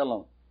only tell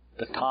them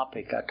the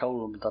topic, I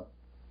told them the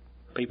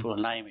people's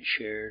name it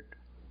shared.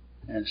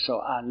 And so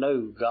I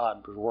knew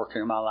God was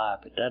working in my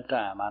life at that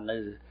time. I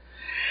knew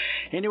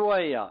that.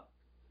 Anyway,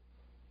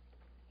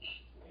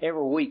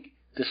 every week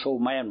this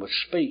old man would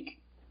speak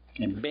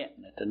in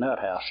Benton at the Nut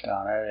House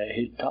down there.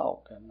 He'd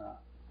talk, and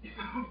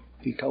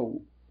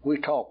we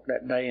talked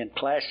that day in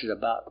classes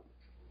about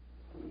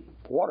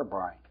water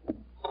brain.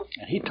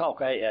 And he'd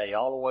talk AA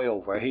all the way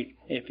over.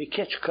 If he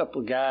catch a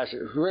couple of guys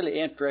that was really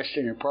interested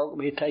in the program,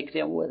 he'd take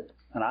them with it.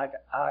 And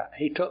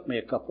he took me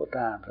a couple of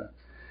times.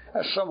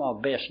 That's some of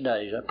my best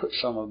days. I put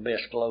some of the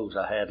best clothes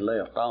I had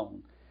left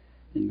on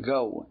and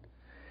going.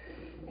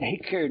 And he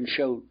carried and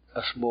showed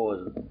us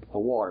boys a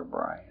water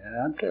brain. And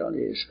I'm telling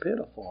you, it's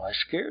pitiful. It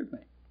scared me.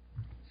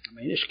 I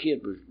mean, this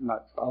kid was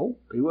not old.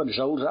 He wasn't as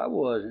old as I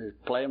was. He was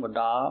playing with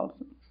dolls.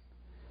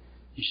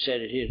 He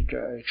said he'd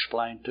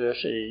explained to us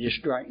that he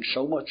just drank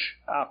so much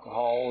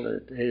alcohol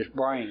that his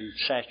brain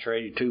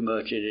saturated too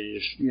much that it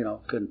just,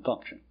 couldn't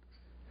function.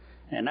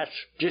 And that's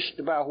just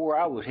about where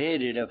I was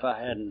headed if I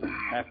hadn't,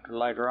 after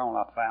later on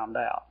I found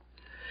out.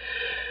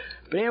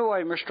 But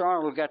anyway, Mr.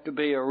 Arnold got to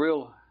be a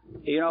real,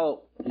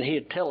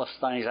 he'd tell us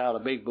things out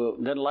of the big book.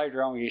 And then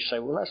later on you'd say,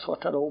 well, that's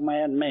what that old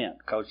man meant,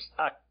 because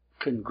I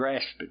couldn't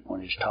grasp it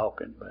when he's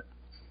talking. But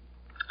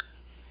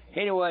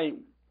anyway,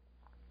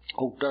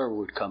 old Durwood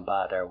would come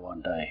by there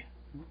one day,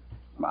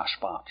 my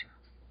sponsor.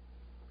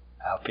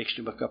 I fixed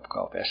him a cup of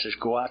coffee. I says,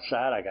 go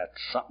outside. I got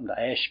something to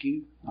ask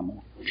you. I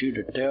want you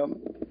to tell me.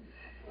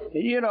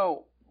 And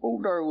old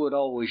Durwood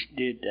always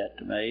did that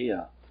to me.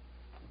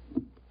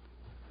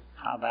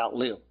 I've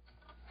outlived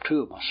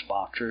two of my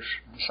sponsors,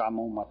 so I'm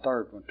on my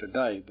third one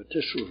today, but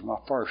this was my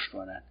first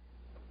one. And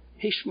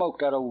he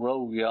smoked that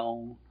old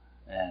young,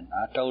 and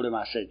I told him,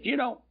 I said,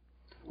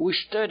 we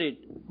studied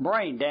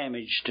brain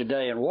damage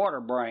today and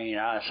water brain.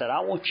 I said, I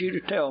want you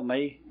to tell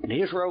me, and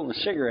he was rolling a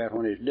cigarette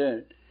when he was doing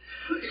it,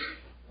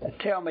 and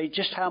tell me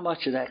just how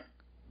much of that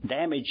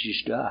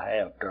damages do I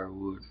have,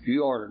 Durwood?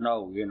 You ought to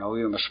know,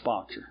 you're my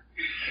sponsor.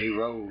 He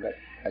rolled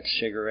that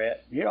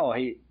cigarette. He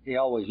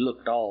always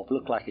looked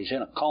like he's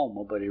in a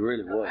coma, but he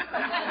really wasn't.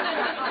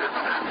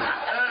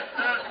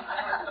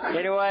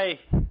 Anyway,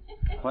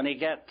 when he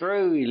got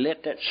through, he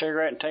lit that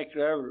cigarette and take it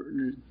over,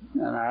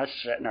 and I was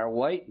sitting there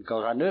waiting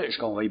because I knew it was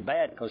going to be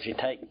bad because he'd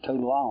taken too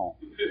long.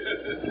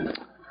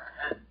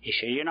 He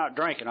said, you're not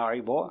drinking, are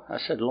you, boy? I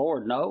said,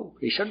 Lord, no.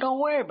 He said, don't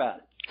worry about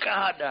it.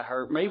 God, that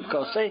hurt me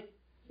because, see,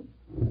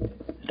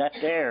 that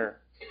there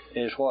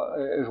is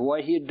the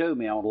way he'd do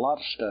me on a lot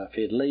of stuff.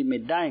 He'd leave me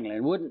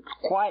dangling. Wouldn't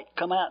quite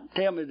come out and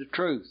tell me the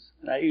truth.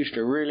 That used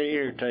to really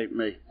irritate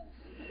me.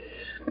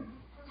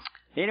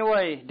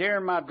 Anyway,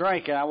 during my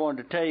drinking, I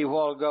wanted to tell you a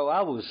while ago,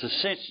 I was a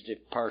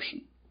sensitive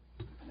person.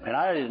 And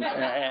I didn't,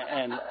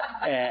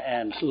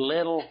 and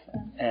little,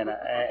 and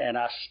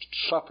I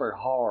suffered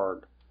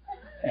hard.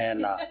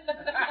 And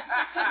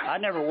I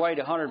never weighed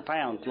 100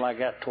 pounds till I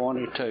got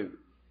 22.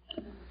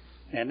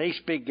 And these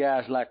big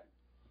guys like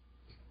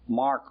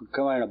Mark would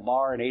come in a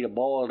bar and eat a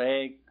boiled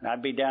egg. And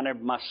I'd be down there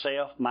by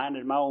myself,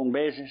 minding my own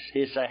business.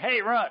 He'd say,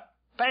 hey, Runt,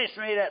 pass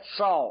me that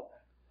salt.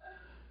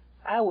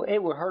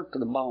 It would hurt to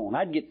the bone.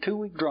 I'd get 2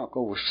 weeks drunk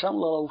over some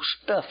little old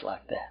stuff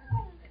like that.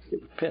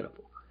 It was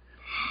pitiful.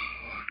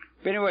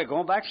 But anyway,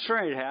 going back to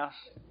Serenity House.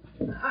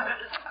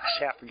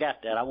 See, I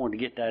forgot that. I wanted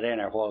to get that in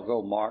there a while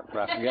ago, Mark,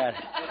 but I forgot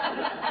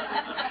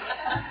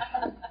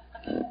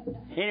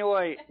it.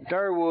 Anyway,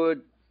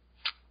 Durwood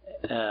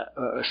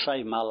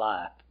saved my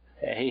life.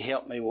 He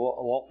helped me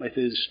walk me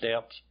through the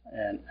steps,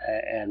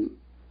 and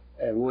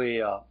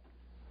we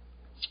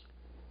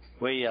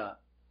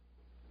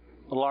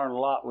learned a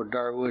lot with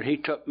Durwood. He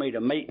took me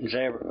to meetings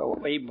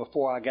even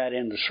before I got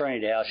into the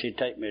Serenity House. He'd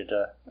take me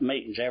to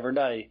meetings every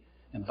day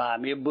and buy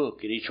me a book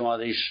at each one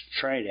of these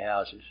Serenity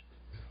Houses.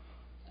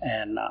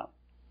 And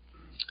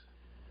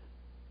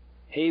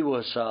he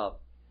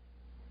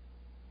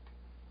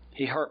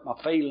hurt my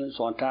feelings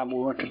one time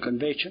we went to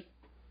convention.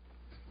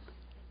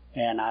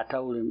 And I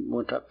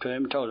went up to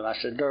him and told him, I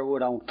said,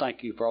 Durwood, I want to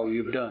thank you for all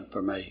you've done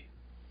for me.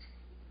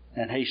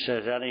 And he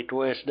says, that ain't the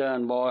way it's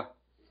done, boy.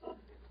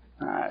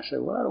 And I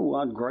said, well,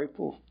 I'm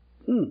ungrateful.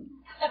 He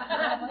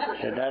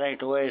said, that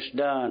ain't the way it's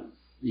done.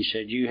 He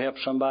said, you help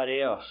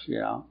somebody else,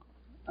 And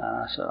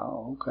I said,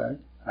 oh, okay.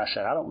 I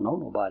said, I don't know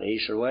nobody. He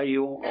said, well,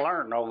 you won't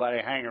learn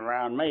nobody hanging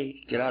around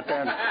me. Get out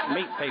there and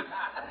meet people.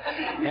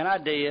 And I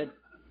did.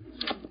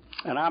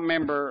 And I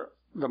remember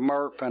the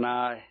Murph and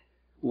I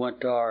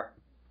went to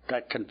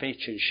that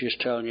convention. She was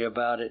telling you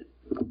about it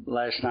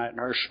last night in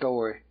her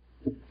story.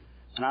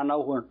 And I know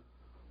when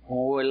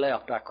we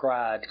left, I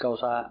cried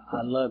because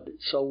I loved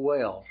it so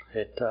well.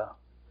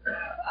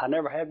 I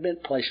never had been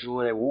places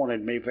where they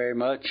wanted me very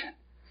much.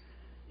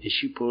 And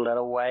she pulled that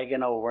old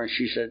wagon over and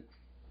she said,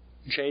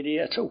 J.D.,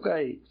 that's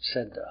okay.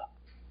 Said,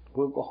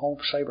 we'll go home,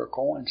 save our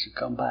coins, and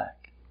come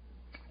back.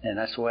 And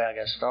that's the way I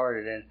got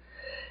started.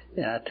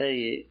 And I tell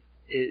you,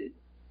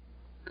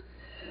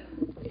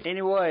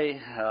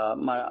 anyway,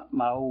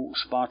 my old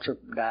sponsor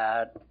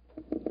died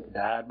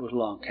with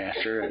lung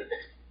cancer. And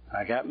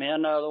I got me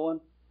another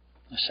one.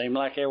 It seemed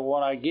like every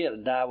one I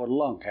get died with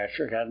lung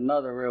cancer. Got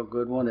another real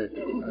good one, a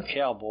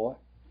cowboy.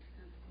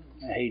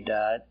 He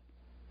died.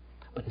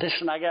 But this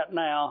one I got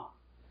now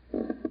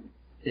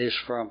is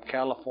from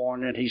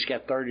California, and he's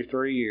got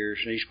 33 years,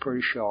 and he's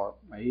pretty sharp.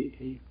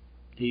 He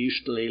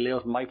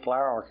lives in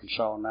Mayflower,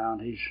 Arkansas now,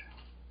 and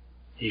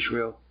he's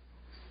real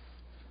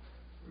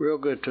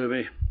good to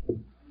me.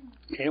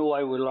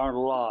 Anyway, we learned a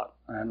lot,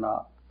 and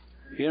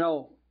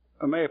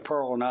Mary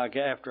Pearl and I,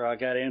 after I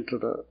got into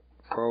the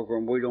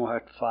program, we don't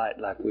have to fight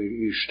like we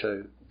used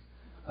to.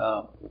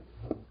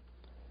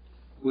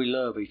 We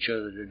love each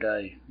other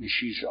today, and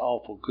she's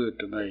awful good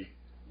to me,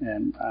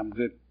 and I'm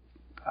good.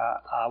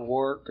 I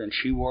work, and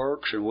she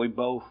works, and we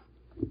both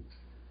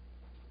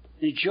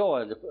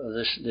enjoy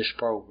this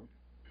program.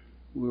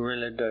 We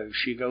really do.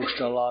 She goes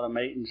to a lot of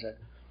meetings,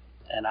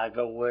 and I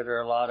go with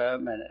her a lot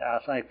of them, and I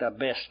think the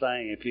best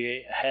thing, if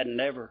you hadn't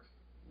ever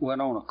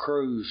went on a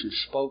cruise and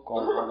spoke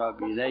on one of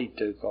you, they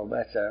do, because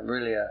that's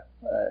really a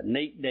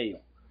neat deal.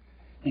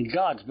 And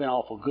God's been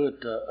awful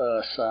good to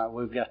us.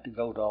 We've got to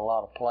go to a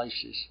lot of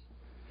places.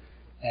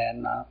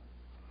 And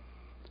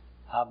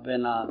I've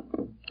been,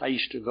 I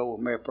used to go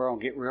with Mary Pearl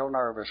and get real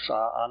nervous.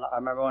 I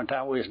remember one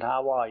time we was in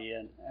Hawaii,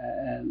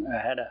 and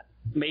I had a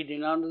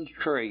meeting under the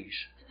trees.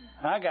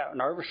 I got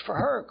nervous for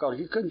her because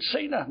you couldn't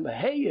see nothing but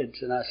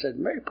heads. And I said,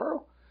 Mary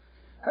Pearl,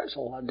 that's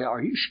all I did.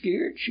 Are you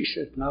scared? She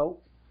said, no.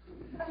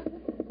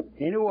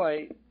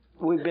 Anyway,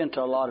 we've been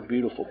to a lot of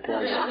beautiful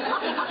places.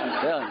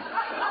 I'm telling you.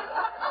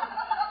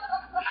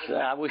 So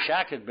I wish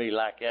I could be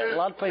like that. A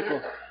lot of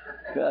people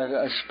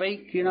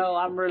speak, you know,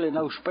 I'm really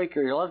no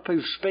speaker. A lot of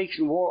people speak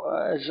and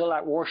it's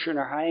like washing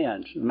their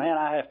hands. Man,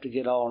 I have to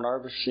get all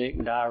nervous, sick,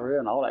 and diarrhea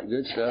and all that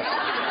good stuff.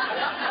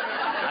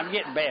 I'm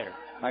getting better.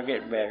 But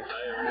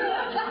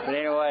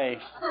anyway,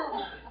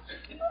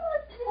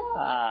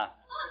 I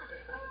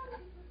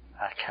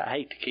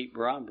hate to keep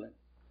rumbling,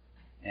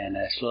 and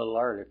it's a little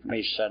early for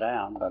me to sit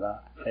down, but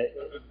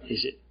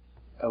is it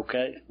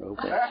okay?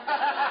 Okay.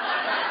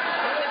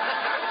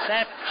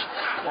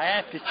 I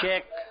have to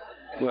check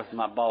with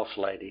my boss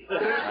lady.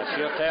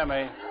 She'll tell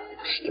me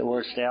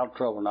we're still out of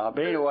trouble now.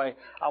 But anyway,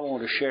 I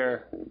want to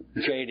share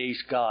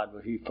J.D.'s God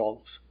with you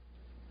folks.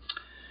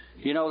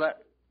 You know,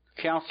 that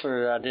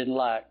counselor that I didn't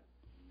like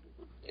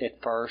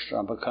at first,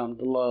 I've become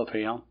to love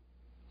him.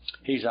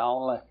 He's the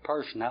only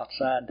person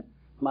outside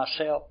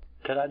myself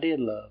that I did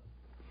love.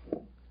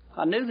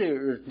 I knew there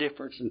was a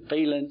difference in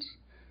feelings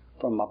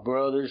from my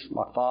brothers,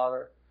 my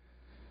father,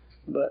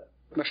 but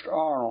Mr.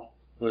 Arnold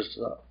was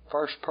the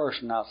first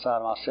person outside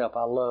of myself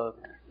I loved.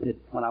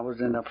 When I was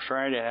in the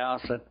Serenity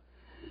House, and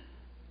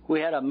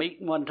we had a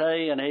meeting one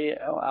day, and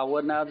I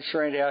wasn't out of the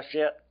Serenity House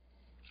yet,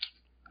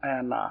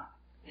 and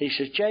he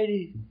says,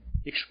 J.D.,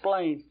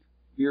 explain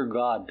your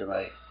God to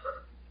me.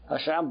 I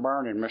said, I'm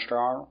burning, Mr.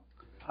 Arnold.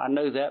 I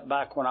knew that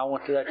back when I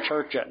went to that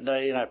church that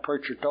day, and that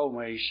preacher told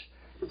me,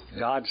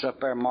 God's up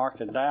there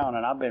marking down,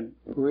 and I've been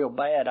real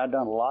bad. I've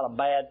done a lot of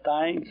bad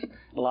things.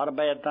 A lot of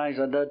bad things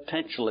I did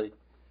intentionally,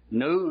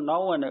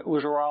 knowing it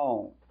was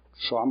wrong.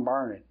 So I'm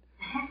burning.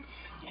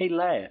 He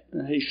laughed,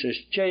 and he says,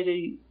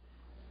 J.D.,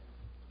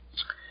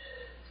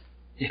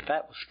 if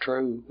that was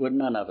true, would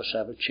none of us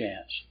have a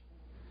chance?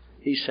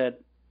 He said,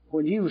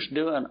 when you was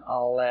doing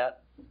all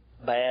that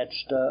bad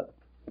stuff,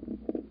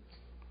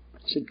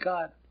 he said,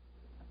 God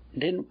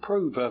didn't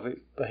approve of it,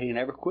 but he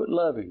never quit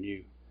loving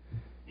you.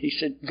 He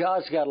said,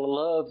 God's got a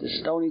love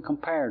that's don't even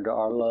compare to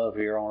our love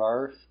here on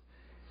earth.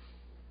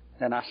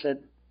 And I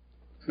said,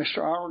 Mr.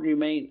 Arnold, you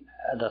mean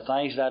the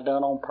things I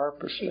done on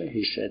purposely?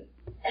 He said,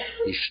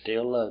 he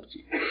still loves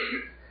you.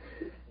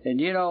 And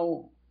you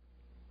know,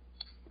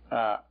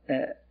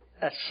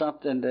 that's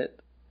something that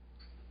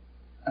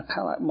I'm kind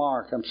of like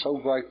Mark. I'm so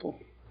grateful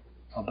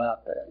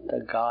about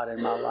the God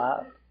in my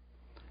life.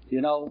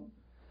 You know,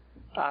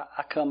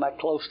 I come back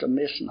close to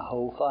missing the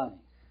whole thing.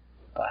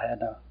 If I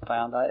hadn't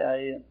found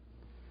AA,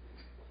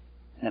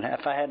 and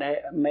if I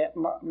hadn't met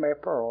Mary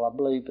Pearl, I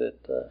believe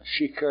that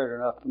she cared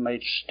enough for me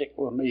to stick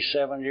with me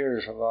 7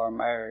 years of our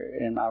marriage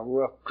in my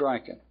rough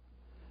drinking.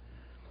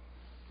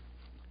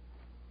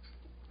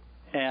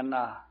 And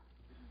I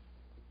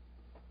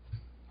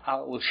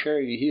will share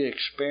you the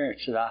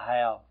experience that I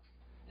have.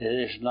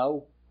 There is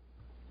no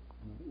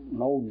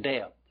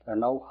depth or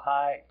no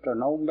height or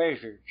no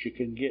measure that you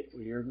can get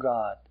with your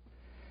God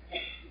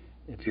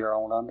if you're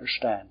on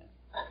understanding.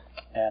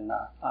 And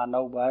I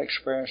know by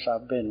experience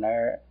I've been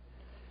there.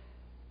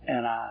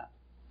 And I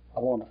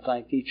want to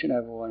thank each and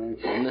every one of you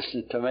for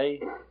listening to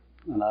me.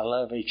 And I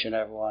love each and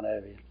every one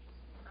of you.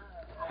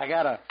 I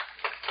got a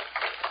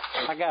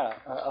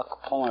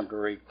poem to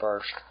read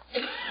first.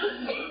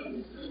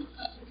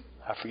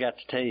 I forgot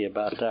to tell you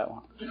about that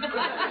one.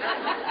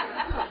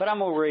 But I'm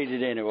going to read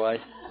it anyway.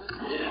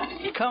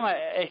 It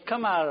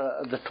come out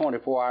of the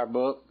 24-hour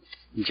book,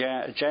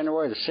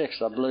 January the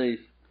 6th, I believe.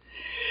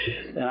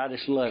 And I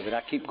just love it.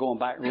 I keep going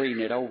back and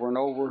reading it over and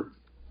over.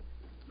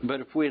 But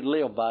if we'd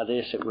lived by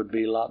this, it would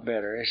be a lot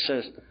better. It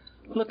says,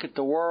 look at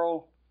the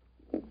world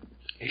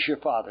as your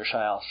Father's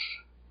house.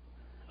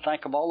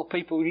 Think of all the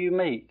people you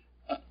meet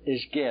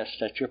as guests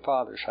at your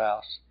Father's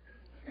house,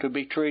 to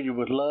be treated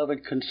with love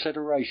and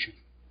consideration.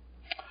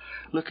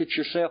 Look at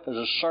yourself as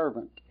a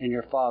servant in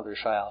your Father's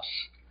house,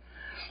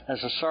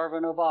 as a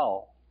servant of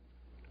all.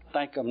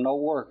 Think of no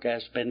work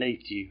as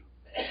beneath you.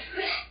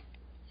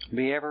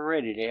 Be ever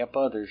ready to help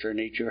others who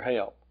need your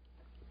help.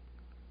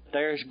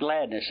 There is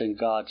gladness in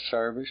God's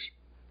service.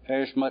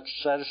 There is much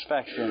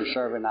satisfaction in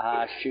serving the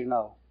highest you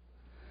know.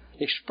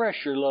 Express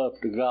your love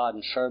to God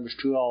and service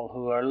to all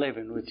who are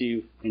living with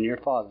you in your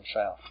Father's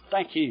house.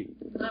 Thank you.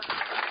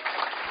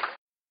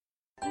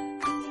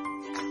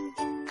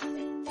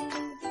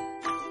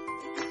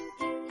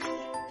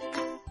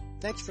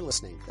 Thanks for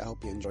listening. I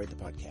hope you enjoyed the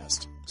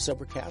podcast.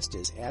 Sobercast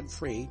is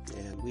ad-free,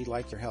 and we'd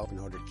like your help in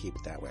order to keep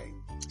it that way.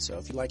 So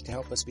if you'd like to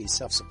help us be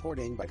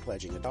self-supporting by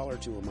pledging $1 or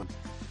 $2 a month,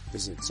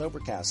 visit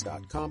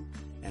Sobercast.com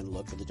and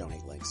look for the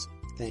donate links.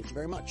 Thank you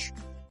very much.